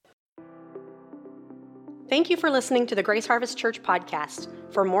Thank you for listening to the Grace Harvest Church podcast.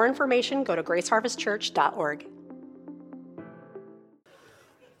 For more information, go to graceharvestchurch.org.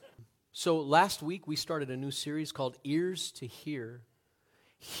 So last week we started a new series called Ears to Hear,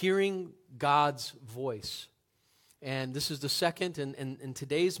 Hearing God's Voice. And this is the second, and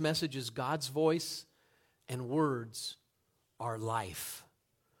today's message is God's voice and words are life.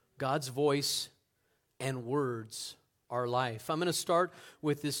 God's voice and words are life. I'm going to start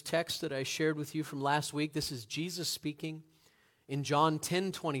with this text that I shared with you from last week. This is Jesus speaking in John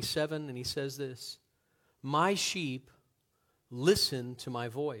 10:27, and he says this, "My sheep listen to my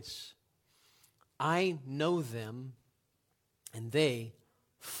voice. I know them, and they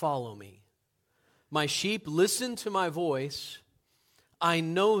follow me." My sheep listen to my voice. I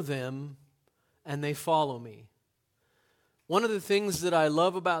know them, and they follow me. One of the things that I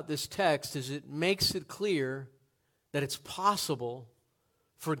love about this text is it makes it clear that it's possible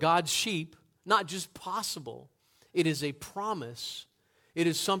for God's sheep, not just possible, it is a promise. It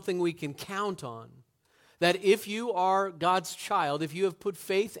is something we can count on. That if you are God's child, if you have put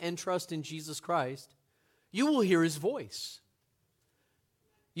faith and trust in Jesus Christ, you will hear His voice.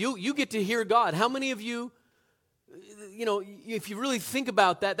 You get to hear God. How many of you, if you really think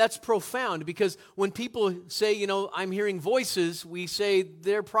about that, that's profound, because when people say, I'm hearing voices, we say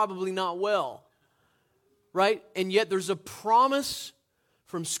they're probably not well. Right? And yet there's a promise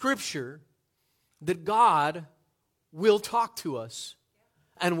from Scripture that God will talk to us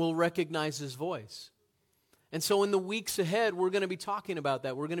and will recognize His voice. And so in the weeks ahead, we're going to be talking about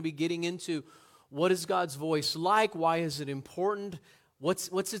that. We're going to be getting into what is God's voice like? Why is it important? What's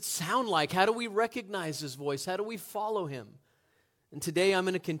it sound like? How do we recognize His voice? How do we follow Him? And today I'm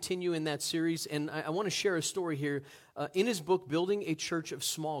going to continue in that series, and I want to share a story here. In his book, Building a Church of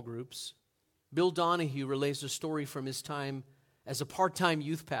Small Groups, Bill Donahue relays a story from his time as a part-time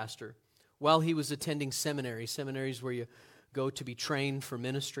youth pastor while he was attending seminary. Seminaries where you go to be trained for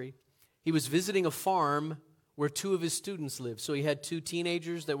ministry. He was visiting a farm where two of his students lived. So he had two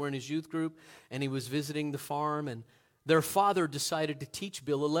teenagers that were in his youth group, and he was visiting the farm, and their father decided to teach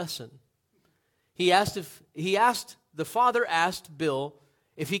Bill a lesson. The father asked Bill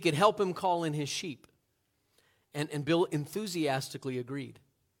if he could help him call in his sheep, and Bill enthusiastically agreed.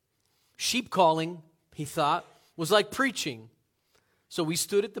 Sheep calling, he thought, was like preaching. So we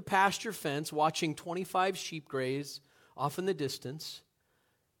stood at the pasture fence watching 25 sheep graze off in the distance,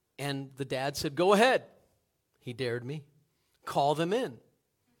 and the dad said, "Go ahead." He dared me. "Call them in."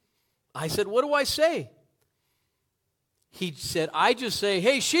 I said, "What do I say?" He said, "I just say,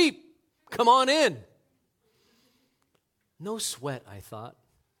 'Hey, sheep, come on in.'" No sweat, I thought.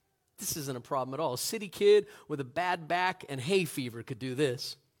 This isn't a problem at all. A city kid with a bad back and hay fever could do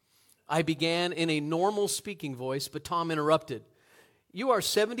this. I began in a normal speaking voice, but Tom interrupted. "You are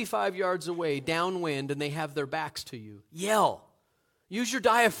 75 yards away, downwind, and they have their backs to you. Yell. Use your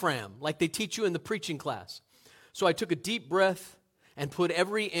diaphragm, like they teach you in the preaching class." So I took a deep breath and put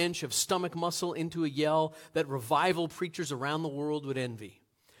every inch of stomach muscle into a yell that revival preachers around the world would envy.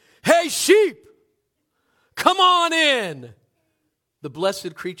 "Hey, sheep, come on in." The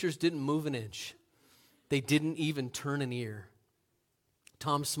blessed creatures didn't move an inch. They didn't even turn an ear.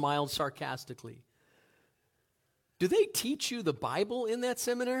 Tom smiled sarcastically. "Do they teach you the Bible in that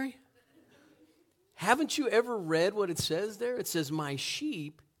seminary? Haven't you ever read what it says there? It says, 'My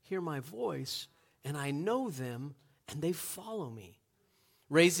sheep hear my voice, and I know them, and they follow me.'"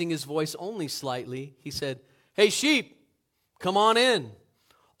 Raising his voice only slightly, he said, "Hey, sheep, come on in."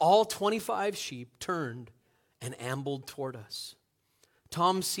 All 25 sheep turned and ambled toward us.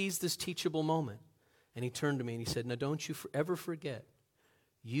 Tom seized this teachable moment, and he turned to me and he said, "Now don't you ever forget,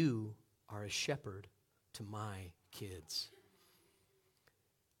 you are a shepherd to my kids."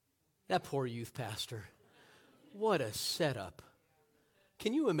 That poor youth pastor. What a setup.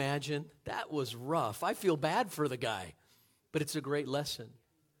 Can you imagine? That was rough. I feel bad for the guy, but it's a great lesson.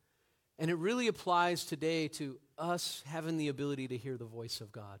 And it really applies today to us having the ability to hear the voice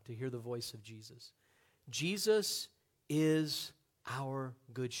of God, to hear the voice of Jesus. Jesus is our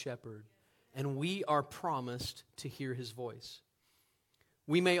good shepherd, and we are promised to hear His voice.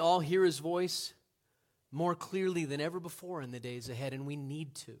 We may all hear His voice more clearly than ever before in the days ahead, and we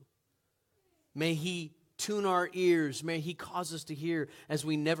need to. May He tune our ears. May He cause us to hear as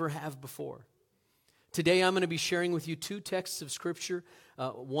we never have before. Today I'm going to be sharing with you two texts of Scripture.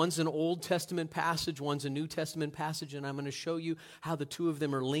 One's an Old Testament passage, one's a New Testament passage, and I'm going to show you how the two of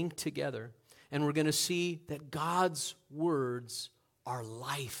them are linked together. And we're going to see that God's words are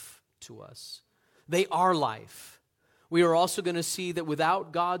life to us. They are life. We are also going to see that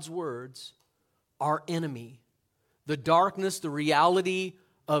without God's words, our enemy, the darkness, the reality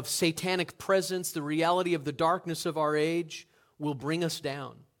of satanic presence, the reality of the darkness of our age will bring us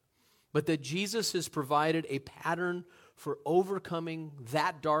down. But that Jesus has provided a pattern for overcoming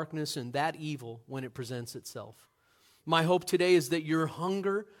that darkness and that evil when it presents itself. My hope today is that your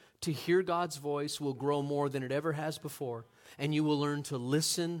hunger to hear God's voice will grow more than it ever has before, and you will learn to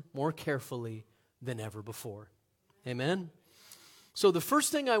listen more carefully than ever before. Amen? So the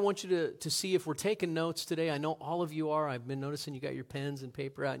first thing I want you to see, if we're taking notes today, I know all of you are. I've been noticing you got your pens and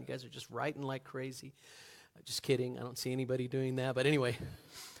paper out, and you guys are just writing like crazy. Just kidding. I don't see anybody doing that. But anyway,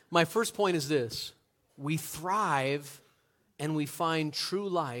 my first point is this. We thrive and we find true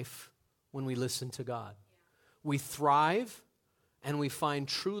life when we listen to God. We thrive and we find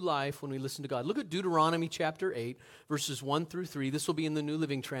true life when we listen to God. Look at Deuteronomy chapter 8, verses 1 through 3. This will be in the New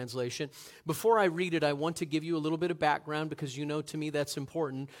Living Translation. Before I read it, I want to give you a little bit of background because you know to me that's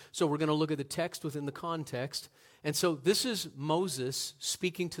important. So we're going to look at the text within the context. And so this is Moses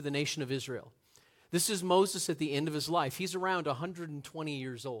speaking to the nation of Israel. This is Moses at the end of his life. He's around 120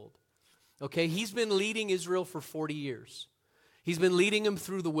 years old. Okay, he's been leading Israel for 40 years. He's been leading them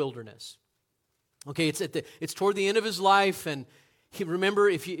through the wilderness. Okay, it's toward the end of his life, and remember,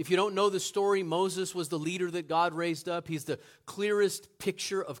 if you don't know the story, Moses was the leader that God raised up. He's the clearest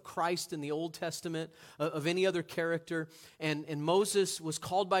picture of Christ in the Old Testament of any other character. And Moses was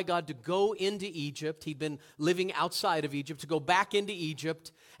called by God to go into Egypt. He'd been living outside of Egypt, to go back into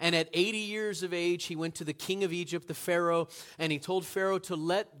Egypt. And at 80 years of age, he went to the king of Egypt, the Pharaoh, and he told Pharaoh to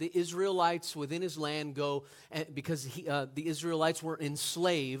let the Israelites within his land go because the Israelites were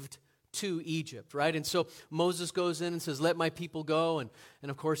enslaved to Egypt, right? And so Moses goes in and says, let my people go. And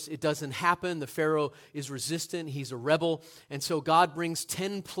of course, it doesn't happen. The Pharaoh is resistant. He's a rebel. And so God brings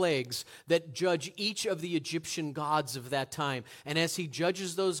 10 plagues that judge each of the Egyptian gods of that time. And as he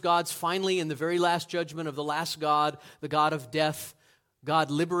judges those gods, finally, in the very last judgment of the last god, the god of death,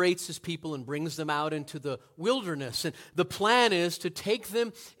 God liberates his people and brings them out into the wilderness. And the plan is to take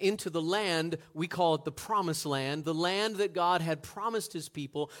them into the land, we call it the promised land, the land that God had promised his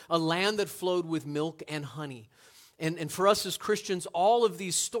people, a land that flowed with milk and honey. And for us as Christians, all of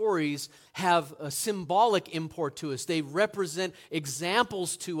these stories have a symbolic import to us. They represent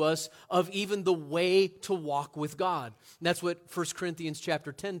examples to us of even the way to walk with God. And that's what 1 Corinthians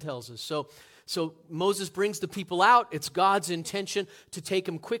chapter 10 tells us. So Moses brings the people out. It's God's intention to take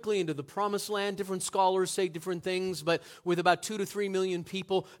them quickly into the promised land. Different scholars say different things, but with about 2 to 3 million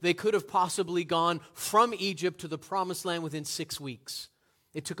people, they could have possibly gone from Egypt to the promised land within 6 weeks.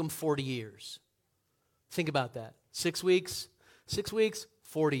 It took them 40 years. Think about that. 6 weeks,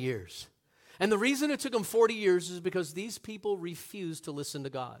 40 years. And the reason it took them 40 years is because these people refused to listen to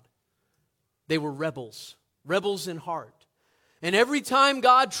God. They were rebels in heart. And every time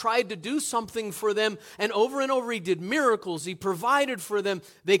God tried to do something for them, and over he did miracles, he provided for them,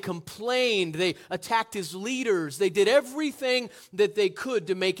 they complained, they attacked his leaders, they did everything that they could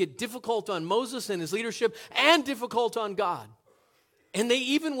to make it difficult on Moses and his leadership and difficult on God. And they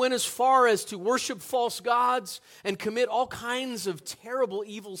even went as far as to worship false gods and commit all kinds of terrible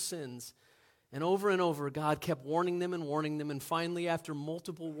evil sins. And over, God kept warning them, and finally, after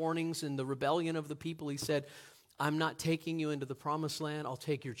multiple warnings and the rebellion of the people, he said, I'm not taking you into the promised land. I'll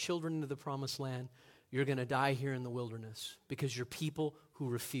take your children into the promised land. You're going to die here in the wilderness because you're people who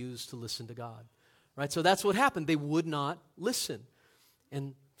refuse to listen to God. Right? So that's what happened. They would not listen.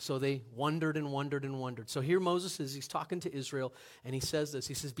 And so they wondered. So here Moses is, he's talking to Israel, and he says this.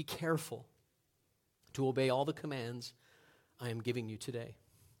 He says, be careful to obey all the commands I am giving you today.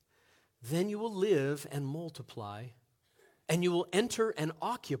 Then you will live and multiply, and you will enter and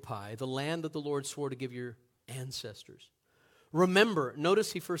occupy the land that the Lord swore to give your ancestors. Remember,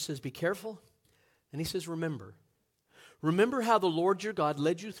 notice he first says, be careful, and he says, remember. Remember how the Lord your God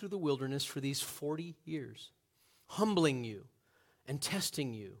led you through the wilderness for these 40 years, humbling you and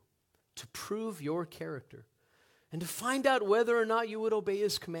testing you to prove your character and to find out whether or not you would obey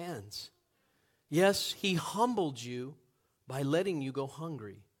his commands. Yes, he humbled you by letting you go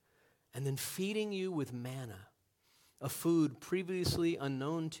hungry and then feeding you with manna, a food previously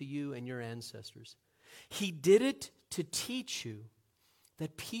unknown to you and your ancestors. He did it to teach you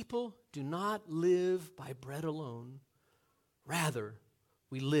that people do not live by bread alone. Rather,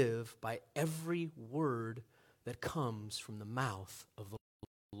 we live by every word that comes from the mouth of the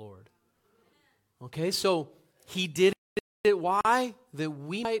Lord. Okay, so he did it. Why? That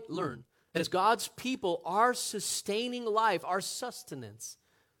we might learn that as God's people, our sustaining life, our sustenance,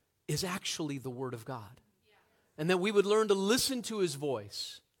 is actually the Word of God. And that we would learn to listen to his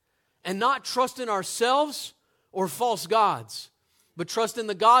voice and not trust in ourselves or false gods, but trust in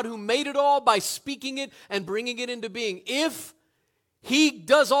the God who made it all by speaking it and bringing it into being. If He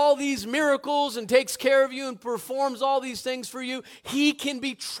does all these miracles and takes care of you and performs all these things for you. He can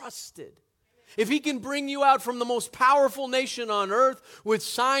be trusted. If He can bring you out from the most powerful nation on earth with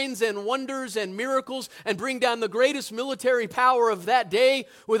signs and wonders and miracles and bring down the greatest military power of that day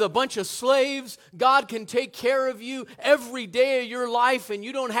with a bunch of slaves, God can take care of you every day of your life and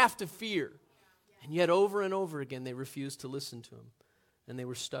you don't have to fear. And yet over and over again they refused to listen to Him and they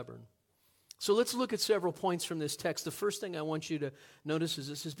were stubborn. So let's look at several points from this text. The first thing I want you to notice is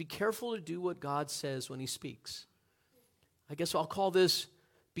this: be careful to do what God says when He speaks. I guess I'll call this,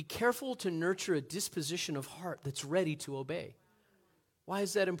 be careful to nurture a disposition of heart that's ready to obey. Why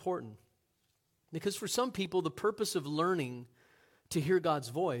is that important? Because for some people, the purpose of learning to hear God's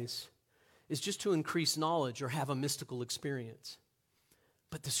voice is just to increase knowledge or have a mystical experience.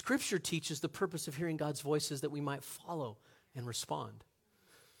 But the Scripture teaches the purpose of hearing God's voice is that we might follow and respond.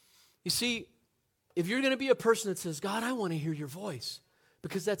 You see, if you're going to be a person that says, God, I want to hear your voice,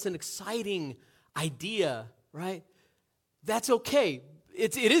 because that's an exciting idea, right? That's okay.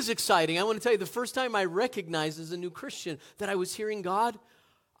 It is exciting. I want to tell you, the first time I recognized as a new Christian that I was hearing God,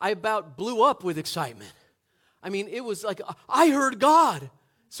 I about blew up with excitement. I mean, it was like, I heard God.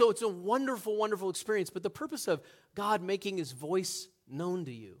 So it's a wonderful, wonderful experience. But the purpose of God making His voice known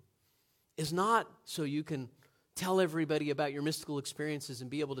to you is not so you can tell everybody about your mystical experiences and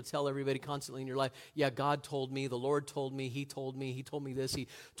be able to tell everybody constantly in your life, yeah, God told me, the Lord told me, He told me this, He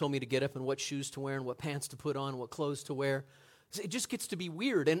told me to get up and what shoes to wear and what pants to put on, what clothes to wear. It just gets to be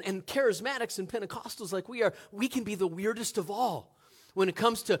weird. And charismatics and Pentecostals like we are, we can be the weirdest of all when it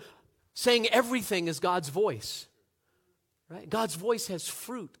comes to saying everything is God's voice. Right? God's voice has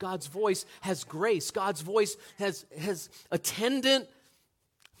fruit. God's voice has grace. God's voice has attendant,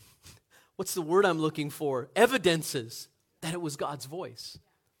 what's the word I'm looking for? Evidences that it was God's voice.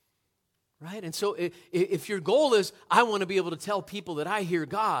 Right? And so if your goal is, I want to be able to tell people that I hear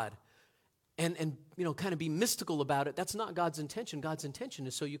God, and you know, kind of be mystical about it, that's not God's intention. God's intention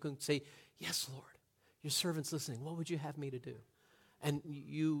is so you can say, yes, Lord, your servant's listening. What would you have me to do? And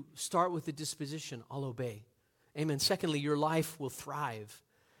you start with the disposition, I'll obey. Amen. Secondly, your life will thrive,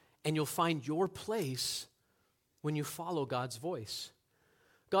 and you'll find your place when you follow God's voice.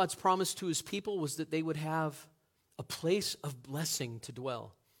 God's promise to His people was that they would have a place of blessing to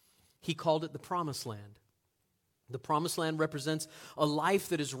dwell. He called it the Promised Land. The Promised Land represents a life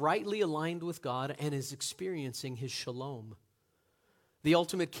that is rightly aligned with God and is experiencing His shalom. The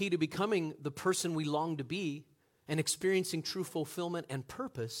ultimate key to becoming the person we long to be and experiencing true fulfillment and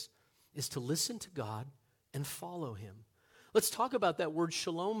purpose is to listen to God and follow Him. Let's talk about that word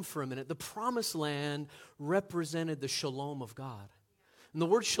shalom for a minute. The Promised Land represented the shalom of God. And the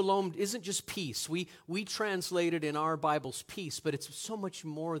word shalom isn't just peace. We translate it in our Bibles peace, but it's so much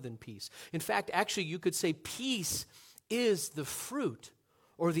more than peace. In fact, actually, you could say peace is the fruit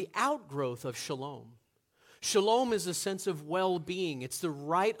or the outgrowth of shalom. Shalom is a sense of well-being. It's the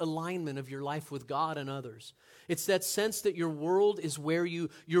right alignment of your life with God and others. It's that sense that your world is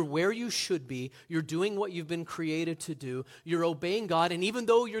you're where you should be. You're doing what you've been created to do. You're obeying God. And even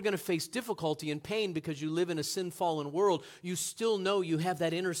though you're going to face difficulty and pain because you live in a sin-fallen world, you still know you have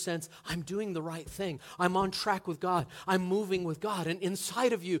that inner sense, I'm doing the right thing. I'm on track with God. I'm moving with God. And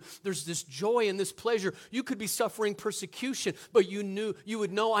inside of you, there's this joy and this pleasure. You could be suffering persecution, but you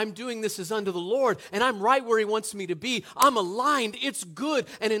would know I'm doing this as unto the Lord, and I'm right where He wants me to be. I'm aligned. It's good.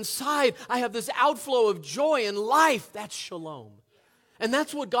 And inside, I have this outflow of joy and life. That's shalom. And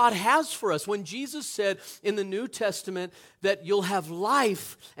that's what God has for us. When Jesus said in the New Testament that you'll have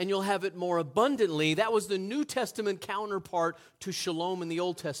life and you'll have it more abundantly, that was the New Testament counterpart to shalom in the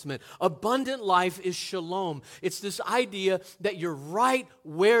Old Testament. Abundant life is shalom. It's this idea that you're right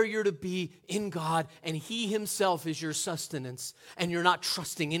where you're to be in God, and He Himself is your sustenance, and you're not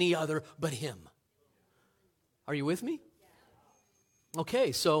trusting any other but Him. Are you with me?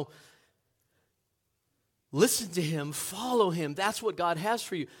 Okay, so listen to Him, follow Him. That's what God has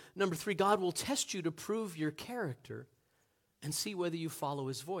for you. Number 3, God will test you to prove your character and see whether you follow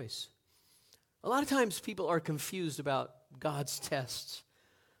His voice. A lot of times people are confused about God's tests.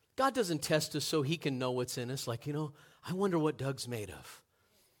 God doesn't test us so He can know what's in us. Like, I wonder what Doug's made of.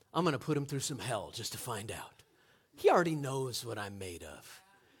 I'm going to put him through some hell just to find out. He already knows what I'm made of.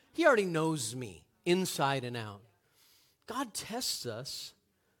 He already knows me inside and out. God tests us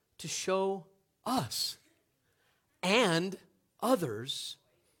to show us and others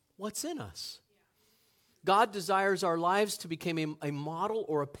what's in us. God desires our lives to become a model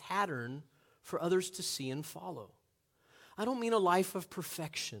or a pattern for others to see and follow. I don't mean a life of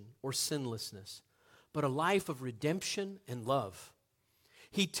perfection or sinlessness, but a life of redemption and love.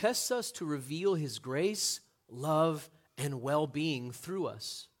 He tests us to reveal His grace, love, and well-being through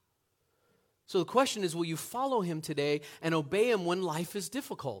us. So the question is, will you follow him today and obey him when life is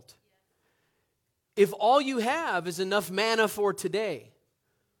difficult? If all you have is enough manna for today,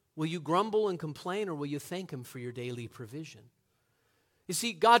 will you grumble and complain, or will you thank him for your daily provision? You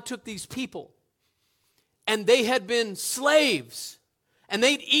see, God took these people, and they had been slaves, and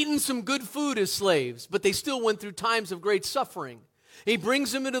they'd eaten some good food as slaves, but they still went through times of great suffering. He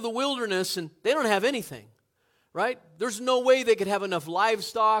brings them into the wilderness, and they don't have anything, right? There's no way they could have enough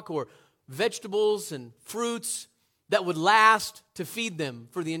livestock or vegetables and fruits that would last to feed them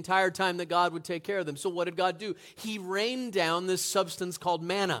for the entire time that God would take care of them. So what did God do? He rained down this substance called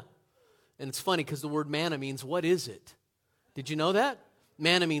manna. And it's funny because the word manna means, what is it? Did you know that?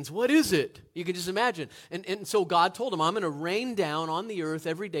 Manna means, what is it? You can just imagine. And so God told him, I'm going to rain down on the earth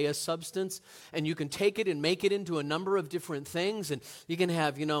every day a substance, and you can take it and make it into a number of different things. And you can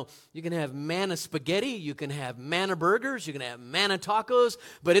have, you can have manna spaghetti, you can have manna burgers, you can have manna tacos,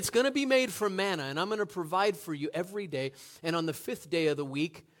 but it's going to be made from manna, and I'm going to provide for you every day. And on the 5th day of the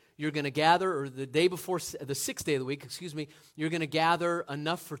week, you're going to gather, or the day before, the 6th day of the week, you're going to gather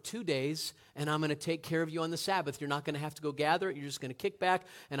enough for 2 days, and I'm going to take care of you on the Sabbath. You're not going to have to go gather it. You're just going to kick back,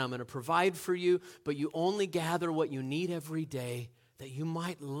 and I'm going to provide for you, but you only gather what you need every day, that you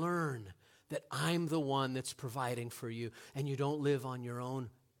might learn that I'm the one that's providing for you, and you don't live on your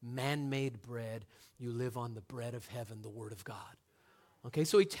own man-made bread. You live on the bread of heaven, the Word of God. Okay,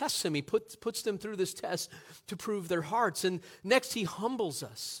 so he tests them. He puts them through this test to prove their hearts. And next, he humbles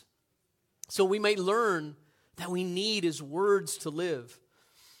us, so we may learn that we need his words to live.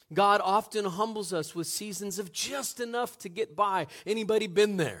 God often humbles us with seasons of just enough to get by. Anybody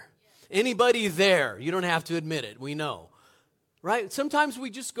been there? Anybody there? You don't have to admit it. We know. Right? Sometimes we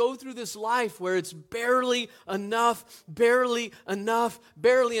just go through this life where it's barely enough, barely enough,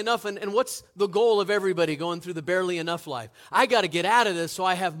 barely enough. And what's the goal of everybody going through the barely enough life? I got to get out of this so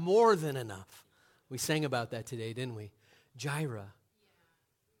I have more than enough. We sang about that today, didn't we? Jireh.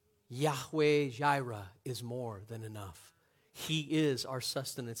 Yahweh Jireh is more than enough. He is our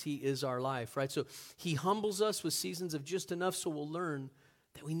sustenance. He is our life, right? So he humbles us with seasons of just enough, so we'll learn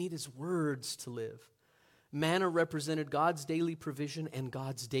that we need his words to live. Manna represented God's daily provision and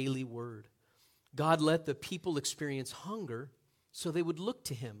God's daily word. God let the people experience hunger so they would look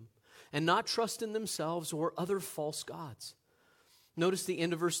to him and not trust in themselves or other false gods. Notice the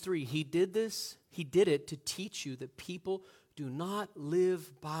end of verse 3. He did it to teach you that people do not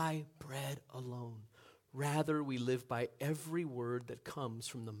live by bread alone. Rather, we live by every word that comes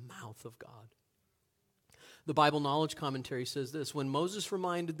from the mouth of God. The Bible Knowledge Commentary says this: when Moses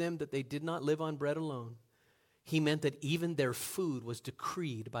reminded them that they did not live on bread alone, he meant that even their food was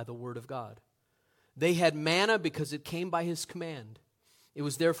decreed by the word of God. They had manna because it came by his command. It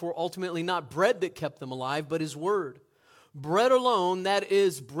was therefore ultimately not bread that kept them alive, but his word. Bread alone, that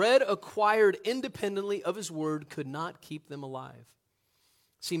is, bread acquired independently of his word, could not keep them alive.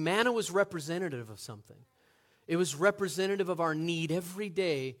 See, manna was representative of something. It was representative of our need every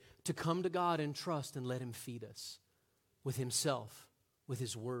day to come to God and trust and let him feed us with himself, with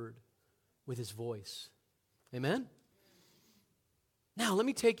his word, with his voice. Amen? Now, let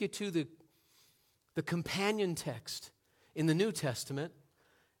me take you to the companion text in the New Testament.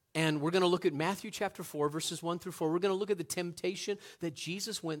 And we're going to look at Matthew chapter 4, verses 1 through 4. We're going to look at the temptation that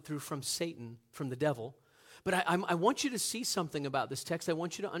Jesus went through from Satan, from the devil. But I want you to see something about this text. I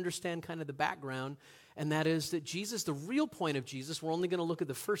want you to understand kind of the background, and that is that Jesus, the real point of Jesus, we're only going to look at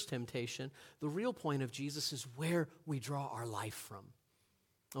the first temptation. The real point of Jesus is where we draw our life from.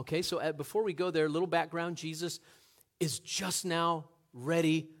 Okay, so before we go there, a little background. Jesus is just now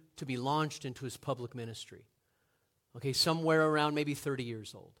ready to be launched into his public ministry. Okay, somewhere around maybe 30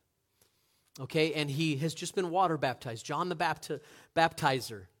 years old. Okay, and he has just been water baptized. John the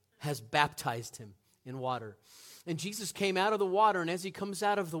baptizer has baptized him in water. And Jesus came out of the water, and as he comes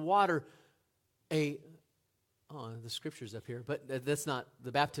out of the water, the scripture's up here, but that's not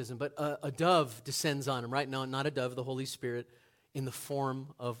the baptism, but a dove descends on him, right? No, not a dove, the Holy Spirit in the form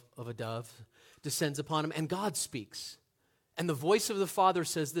of a dove descends upon him, and God speaks. And the voice of the Father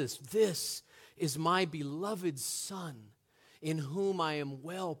says this is my beloved Son, in whom I am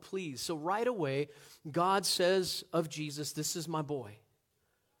well pleased. So right away, God says of Jesus, this is my boy.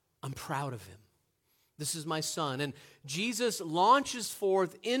 I'm proud of him. This is my son. And Jesus launches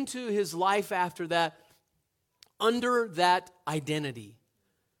forth into his life after that, under that identity,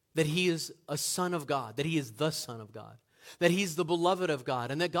 that he is a son of God, that he is the Son of God. that he's the beloved of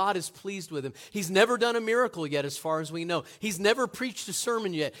God and that God is pleased with him. He's never done a miracle yet as far as we know. He's never preached a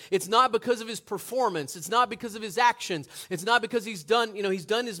sermon yet. It's not because of his performance. It's not because of his actions. It's not because he's done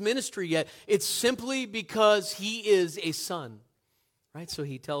his ministry yet. It's simply because he is a son. Right? So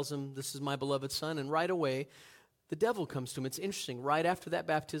he tells him, this is my beloved son, and right away the devil comes to him. It's interesting. Right after that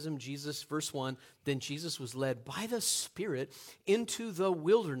baptism, Jesus, verse 1, then Jesus was led by the Spirit into the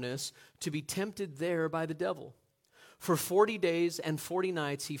wilderness to be tempted there by the devil. For 40 days and 40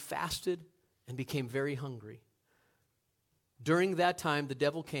 nights he fasted and became very hungry. During that time the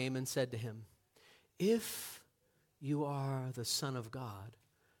devil came and said to him, if you are the Son of God,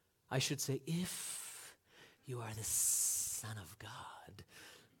 I should say, if you are the Son of God,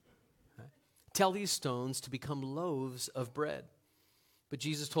 tell these stones to become loaves of bread. But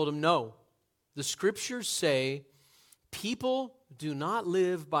Jesus told him, no. The scriptures say, people do not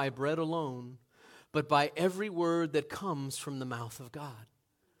live by bread alone, but by every word that comes from the mouth of God.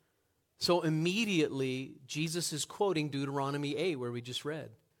 So immediately, Jesus is quoting Deuteronomy 8, where we just read.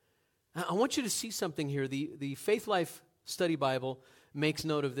 I want you to see something here. The Faith Life Study Bible makes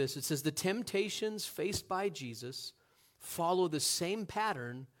note of this. It says, the temptations faced by Jesus follow the same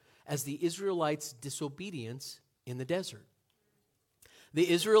pattern as the Israelites' disobedience in the desert. The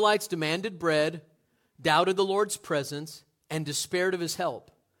Israelites demanded bread, doubted the Lord's presence, and despaired of his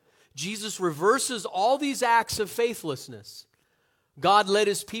help. Jesus reverses all these acts of faithlessness. God led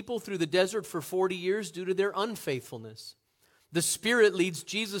his people through the desert for 40 years due to their unfaithfulness. The Spirit leads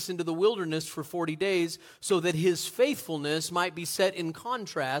Jesus into the wilderness for 40 days so that his faithfulness might be set in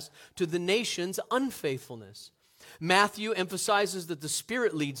contrast to the nation's unfaithfulness. Matthew emphasizes that the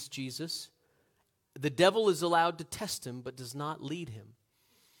Spirit leads Jesus. The devil is allowed to test him, but does not lead him.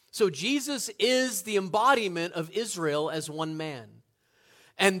 So Jesus is the embodiment of Israel as one man.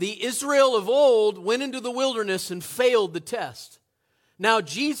 And the Israel of old went into the wilderness and failed the test. Now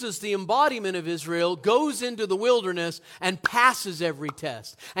Jesus, the embodiment of Israel, goes into the wilderness and passes every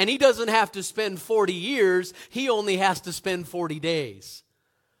test. And he doesn't have to spend 40 years, he only has to spend 40 days.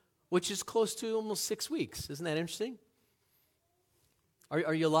 Which is close to almost 6 weeks. Isn't that interesting?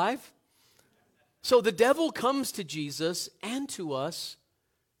 Are you alive? So the devil comes to Jesus and to us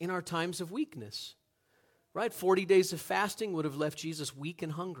in our times of weakness. Right? 40 days of fasting would have left Jesus weak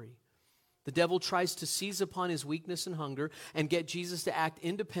and hungry. The devil tries to seize upon his weakness and hunger and get Jesus to act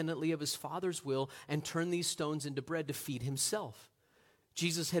independently of his Father's will and turn these stones into bread to feed himself.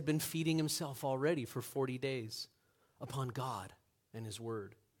 Jesus had been feeding himself already for 40 days upon God and his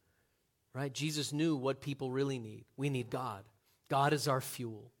word. Right? Jesus knew what people really need. We need God. God is our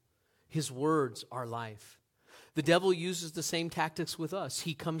fuel. His words are life. The devil uses the same tactics with us.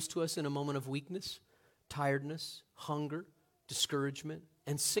 He comes to us in a moment of weakness, tiredness, hunger, discouragement,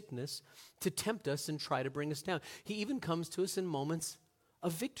 and sickness to tempt us and try to bring us down. He even comes to us in moments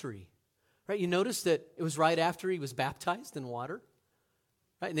of victory. Right? You notice that it was right after he was baptized in water.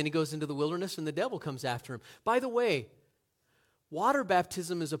 Right? And then he goes into the wilderness and the devil comes after him. By the way, water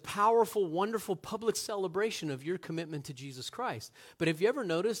baptism is a powerful, wonderful public celebration of your commitment to Jesus Christ. But have you ever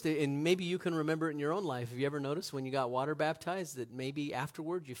noticed, and maybe you can remember it in your own life, have you ever noticed when you got water baptized that maybe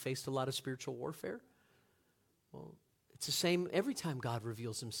afterward you faced a lot of spiritual warfare? Well, it's the same every time God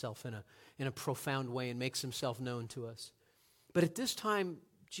reveals himself in a profound way and makes himself known to us. But at this time,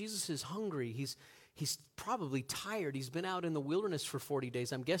 Jesus is hungry. He's probably tired. He's been out in the wilderness for 40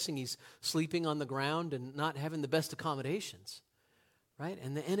 days. I'm guessing he's sleeping on the ground and not having the best accommodations. Right?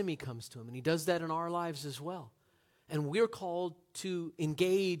 And the enemy comes to him, and he does that in our lives as well. And we're called to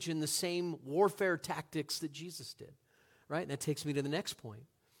engage in the same warfare tactics that Jesus did. Right? And that takes me to the next point.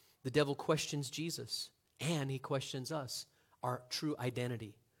 The devil questions Jesus, and he questions us, our true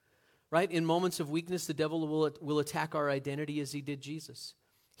identity. Right? In moments of weakness, the devil will attack our identity as he did Jesus.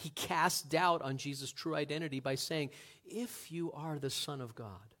 He casts doubt on Jesus' true identity by saying, if you are the Son of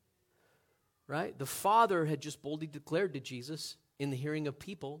God. Right? The Father had just boldly declared to Jesus, in the hearing of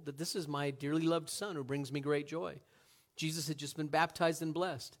people, that this is my dearly loved Son who brings me great joy. Jesus had just been baptized and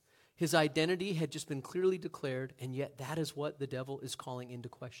blessed. His identity had just been clearly declared, and yet that is what the devil is calling into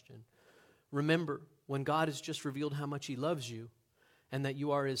question. Remember, when God has just revealed how much he loves you and that you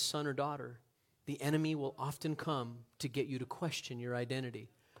are his son or daughter, the enemy will often come to get you to question your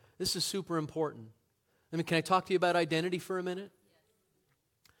identity. This is super important. Can I talk to you about identity for a minute?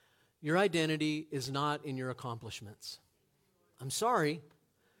 Your identity is not in your accomplishments. I'm sorry,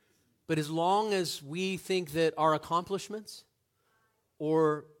 but as long as we think that our accomplishments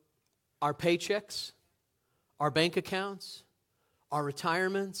or our paychecks, our bank accounts, our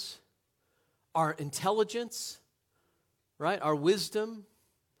retirements, our intelligence, right, our wisdom,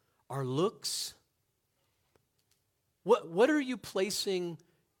 our looks, What are you placing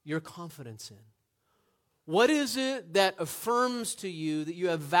your confidence in? What is it that affirms to you that you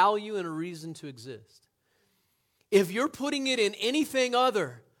have value and a reason to exist? If you're putting it in anything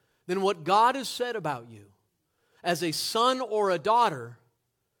other than what God has said about you as a son or a daughter,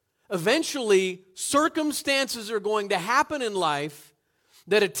 eventually circumstances are going to happen in life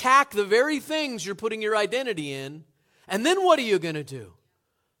that attack the very things you're putting your identity in. And then what are you going to do?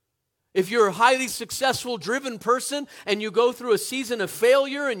 If you're a highly successful, driven person and you go through a season of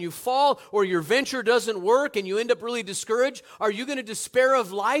failure and you fall or your venture doesn't work and you end up really discouraged, are you going to despair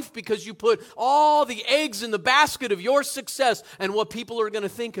of life because you put all the eggs in the basket of your success and what people are going to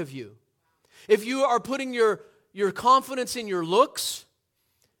think of you? If you are putting your confidence in your looks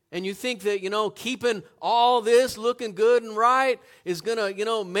and you think that, keeping all this looking good and right is going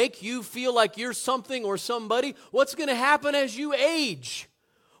to, make you feel like you're something or somebody, what's going to happen as you age?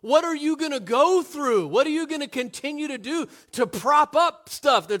 What are you going to go through? What are you going to continue to do to prop up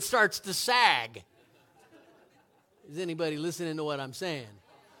stuff that starts to sag? Is anybody listening to what I'm saying?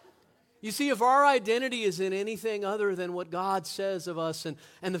 You see, if our identity is in anything other than what God says of us and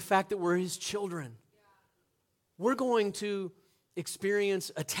the fact that we're His children, we're going to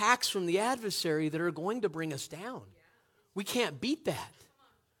experience attacks from the adversary that are going to bring us down. We can't beat that.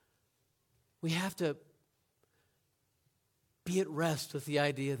 We have to be at rest with the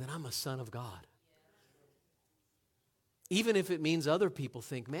idea that I'm a son of God. Even if it means other people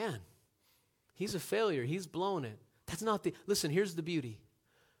think, man, he's a failure, he's blown it. That's not listen, here's the beauty.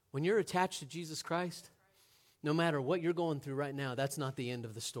 When you're attached to Jesus Christ, no matter what you're going through right now, that's not the end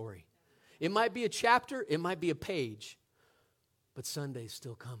of the story. It might be a chapter, it might be a page, but Sunday's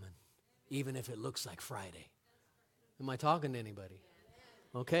still coming, even if it looks like Friday. Am I talking to anybody?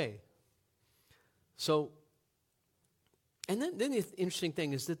 Okay. So, and then the interesting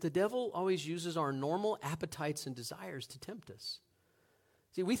thing is that the devil always uses our normal appetites and desires to tempt us.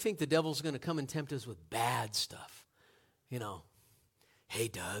 See, we think the devil's going to come and tempt us with bad stuff. Hey,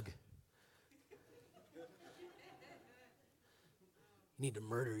 Doug, you need to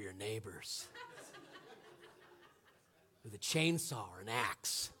murder your neighbors with a chainsaw or an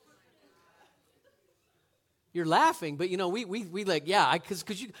axe. You're laughing, but we like, yeah,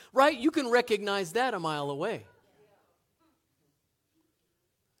 because you can recognize that a mile away.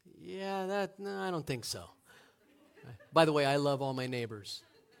 Yeah, no, I don't think so. By the way, I love all my neighbors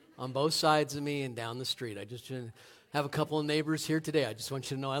on both sides of me and down the street. I just have a couple of neighbors here today. I just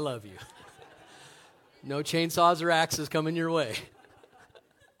want you to know I love you. No chainsaws or axes coming your way.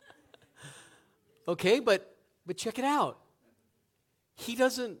 Okay, but check it out. He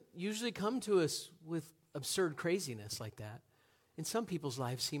doesn't usually come to us with absurd craziness like that. In some people's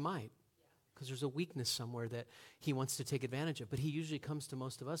lives, he might, because there's a weakness somewhere that he wants to take advantage of. But he usually comes to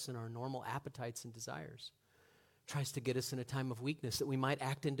most of us in our normal appetites and desires. Tries to get us in a time of weakness that we might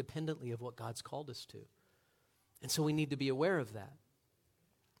act independently of what God's called us to. And so we need to be aware of that.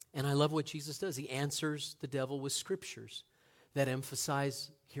 And I love what Jesus does. He answers the devil with scriptures that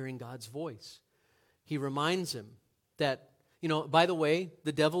emphasize hearing God's voice. He reminds him that, by the way,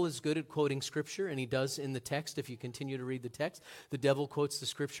 the devil is good at quoting scripture, and he does in the text. If you continue to read the text, the devil quotes the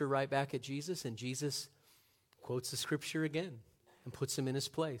scripture right back at Jesus, and Jesus quotes the scripture again and puts him in his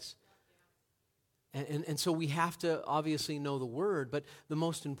place. And so we have to obviously know the word, but the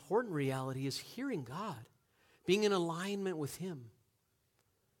most important reality is hearing God, being in alignment with him,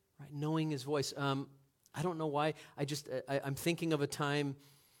 right? Knowing his voice. I don't know why. I'm thinking of a time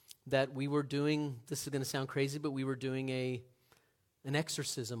that we were doing, this is going to sound crazy, but we were doing an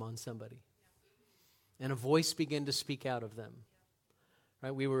exorcism on somebody. And a voice began to speak out of them.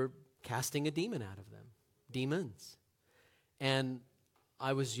 Right? We were casting a demon out of them. Demons. And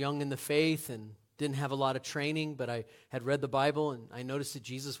I was young in the faith and didn't have a lot of training, but I had read the Bible, and I noticed that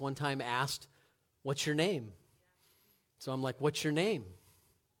Jesus one time asked, "What's your name?" So I'm like, "What's your name?"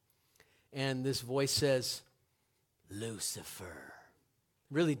 And this voice says, "Lucifer."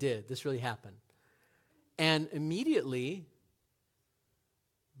 Really did. This really happened. And immediately,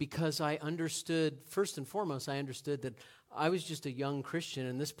 because I understood, first and foremost, I understood that I was just a young Christian,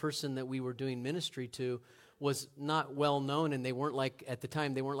 and this person that we were doing ministry to was not well known, and they weren't like, at the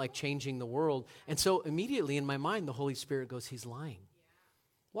time, they weren't like changing the world. And so immediately in my mind, the Holy Spirit goes, he's lying.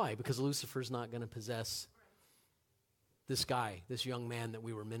 Why? Because Lucifer's not going to possess this guy, this young man that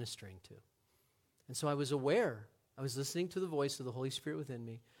we were ministering to. And so I was aware. I was listening to the voice of the Holy Spirit within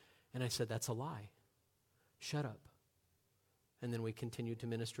me, and I said, that's a lie. Shut up. And then we continued to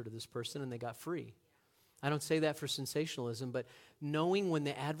minister to this person, and they got free. I don't say that for sensationalism, but knowing when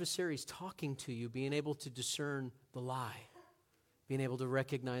the adversary is talking to you, being able to discern the lie, being able to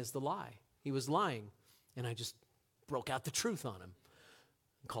recognize the lie. He was lying, and I just broke out the truth on him,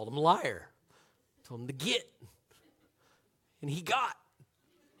 called him a liar, told him to get, and he got.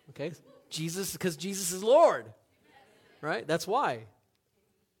 Okay, Jesus, because Jesus is Lord, right? That's why.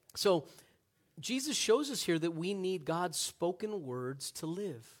 So Jesus shows us here that we need God's spoken words to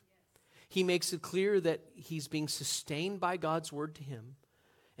live. He makes it clear that he's being sustained by God's word to him,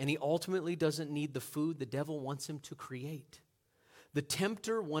 and he ultimately doesn't need the food the devil wants him to create. The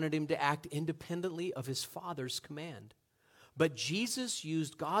tempter wanted him to act independently of his Father's command, but Jesus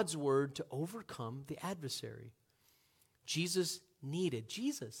used God's word to overcome the adversary. Jesus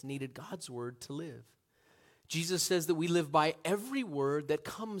needed God's word to live. Jesus says that we live by every word that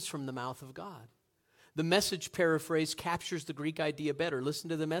comes from the mouth of God. The Message paraphrase captures the Greek idea better. Listen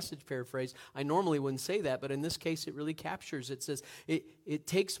to the Message paraphrase. I normally wouldn't say that, but in this case it really captures. It says, it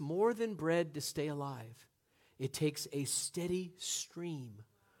takes more than bread to stay alive. It takes a steady stream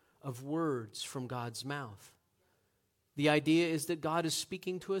of words from God's mouth. The idea is that God is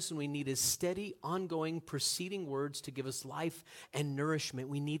speaking to us and we need his steady, ongoing, proceeding words to give us life and nourishment.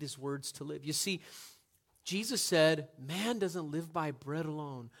 We need his words to live. You see, Jesus said, man doesn't live by bread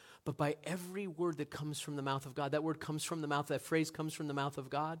alone, but by every word that comes from the mouth of God. That word comes from the mouth, that phrase comes from the mouth of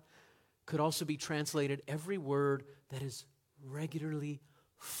God, could also be translated every word that is regularly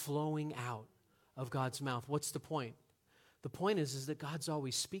flowing out of God's mouth. What's the point? The point is that God's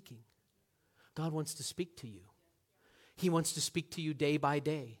always speaking. God wants to speak to you. He wants to speak to you day by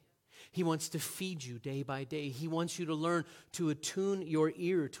day. He wants to feed you day by day. He wants you to learn to attune your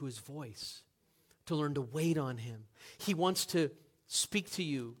ear to his voice, to learn to wait on him. He wants to speak to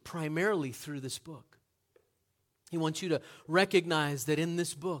you primarily through this book. He wants you to recognize that in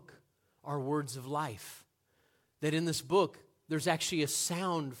this book are words of life, that in this book there's actually a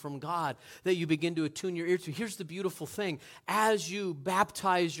sound from God that you begin to attune your ear to. Here's the beautiful thing. As you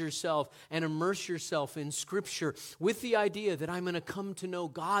baptize yourself and immerse yourself in Scripture with the idea that I'm going to come to know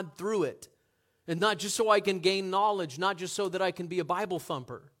God through it, and not just so I can gain knowledge, not just so that I can be a Bible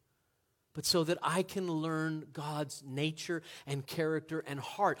thumper, but so that I can learn God's nature and character and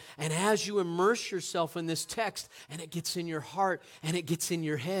heart. And as you immerse yourself in this text, and it gets in your heart, and it gets in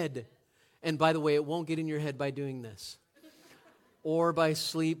your head. And by the way, it won't get in your head by doing this, or by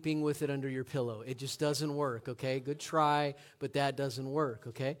sleeping with it under your pillow. It just doesn't work, okay? Good try, but that doesn't work,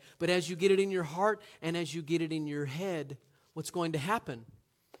 okay? But as you get it in your heart, and as you get it in your head, what's going to happen?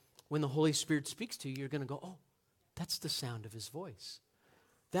 When the Holy Spirit speaks to you, you're going to go, oh, that's the sound of his voice.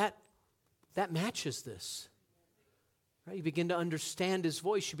 That matches this. Right? You begin to understand his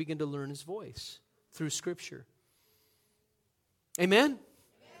voice. You begin to learn his voice through Scripture. Amen? Amen.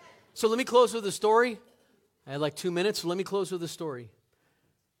 So let me close with a story. I had like 2 minutes, so let me close with a story.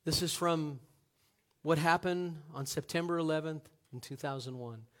 This is from what happened on September 11th in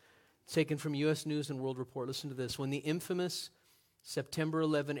 2001. It's taken from U.S. News and World Report. Listen to this. When the infamous September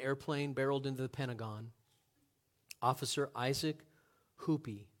 11 airplane barreled into the Pentagon, Officer Isaac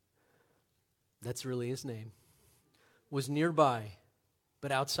Hoopie, that's really his name, was nearby,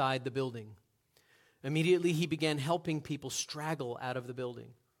 but outside the building. Immediately, he began helping people straggle out of the building.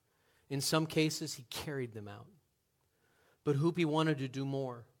 In some cases, he carried them out. But Hoopie wanted to do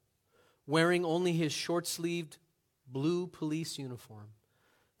more. Wearing only his short-sleeved blue police uniform.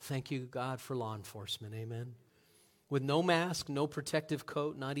 Thank you, God, for law enforcement. Amen. With no mask, no protective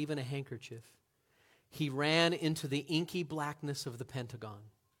coat, not even a handkerchief, he ran into the inky blackness of the Pentagon.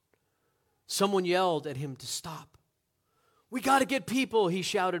 Someone yelled at him to stop. "We got to get people," he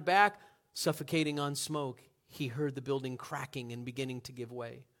shouted back. Suffocating on smoke, he heard the building cracking and beginning to give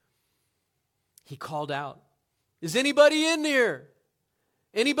way. He called out, "Is anybody in here?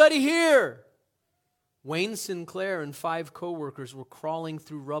 Anybody here?" Wayne Sinclair and 5 co-workers were crawling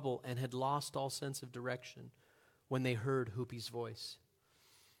through rubble and had lost all sense of direction when they heard Hoopie's voice.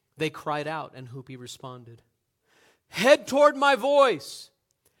 They cried out, and Hoopie responded, "Head toward my voice!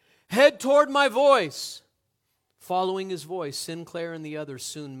 Head toward my voice!" Following his voice, Sinclair and the others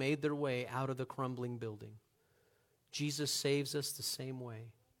soon made their way out of the crumbling building. Jesus saves us the same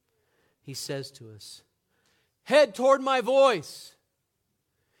way. He says to us, "Head toward my voice."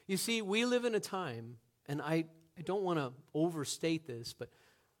 You see, we live in a time, and I don't want to overstate this, but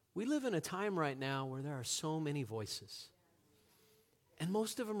we live in a time right now where there are so many voices. And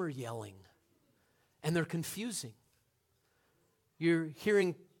most of them are yelling, and they're confusing. You're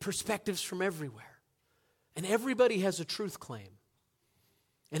hearing perspectives from everywhere, and everybody has a truth claim.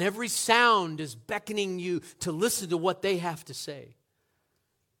 And every sound is beckoning you to listen to what they have to say.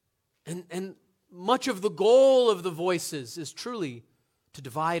 And much of the goal of the voices is truly to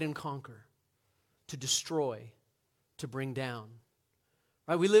divide and conquer, to destroy, to bring down.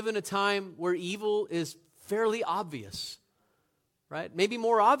 Right? We live in a time where evil is fairly obvious, right? Maybe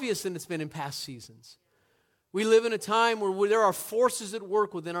more obvious than it's been in past seasons. We live in a time where there are forces at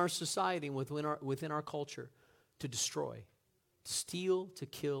work within our society and within our culture to destroy, to steal, to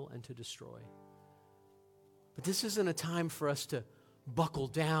kill, and to destroy. But this isn't a time for us to buckle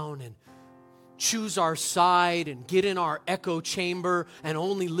down and choose our side and get in our echo chamber and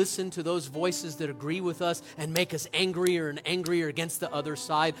only listen to those voices that agree with us and make us angrier and angrier against the other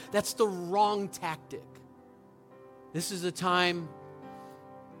side. That's the wrong tactic. This is a time,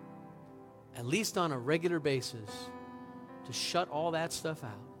 at least on a regular basis, to shut all that stuff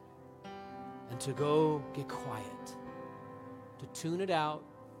out and to go get quiet, to tune it out,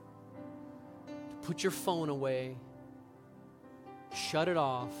 to put your phone away, shut it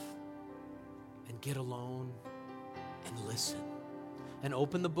off, and get alone and listen and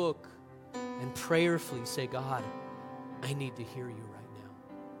open the book and prayerfully say, God, I need to hear you right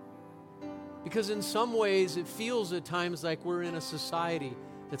now. Because in some ways it feels at times like we're in a society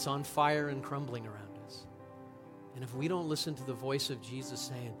that's on fire and crumbling around us. And if we don't listen to the voice of Jesus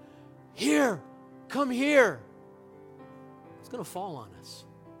saying, here, come here, it's going to fall on us.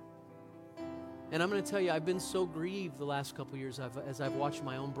 And I'm going to tell you, I've been so grieved the last couple years as I've watched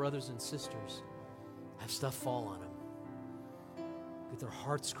my own brothers and sisters have stuff fall on them, get their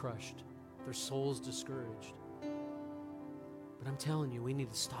hearts crushed, their souls discouraged. But I'm telling you, we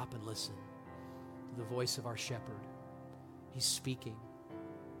need to stop and listen to the voice of our shepherd. He's speaking,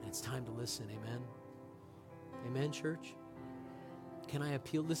 and it's time to listen. Amen? Amen, church? Can I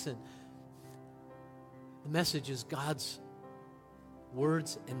appeal? Listen, the message is God's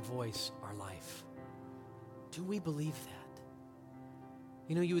words and voice are life. Do we believe that?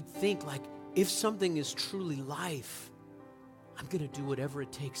 You know, you would think, like, if something is truly life, I'm going to do whatever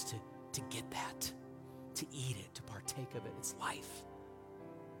it takes to get that, to eat it, to partake of it. It's life.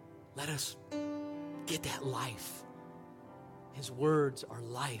 Let us get that life. His words are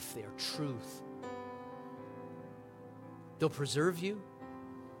life. They are truth. They'll preserve you.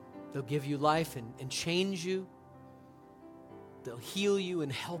 They'll give you life and change you. They'll heal you and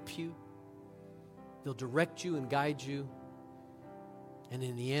help you. They'll direct you and guide you. And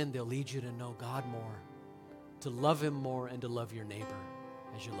in the end, they'll lead you to know God more, to love Him more, and to love your neighbor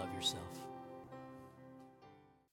as you love yourself.